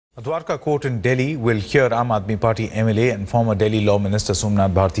A Dwarka court in Delhi will hear Aam Aadmi Party MLA and former Delhi Law Minister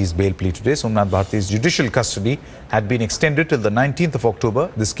Somnath Bharti's bail plea today. Somnath Bharti's judicial custody had been extended till the 19th of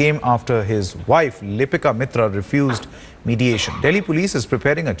October. This came after his wife, Lepika Mitra, refused mediation. Delhi police is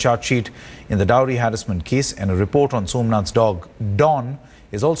preparing a charge sheet in the dowry harassment case, and a report on Somnath's dog, Dawn,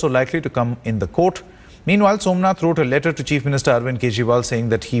 is also likely to come in the court. Meanwhile, Somnath wrote a letter to Chief Minister Arvind Kejriwal saying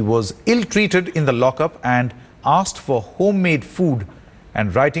that he was ill-treated in the lockup and asked for homemade food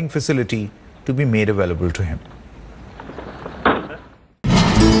and writing facility to be made available to him.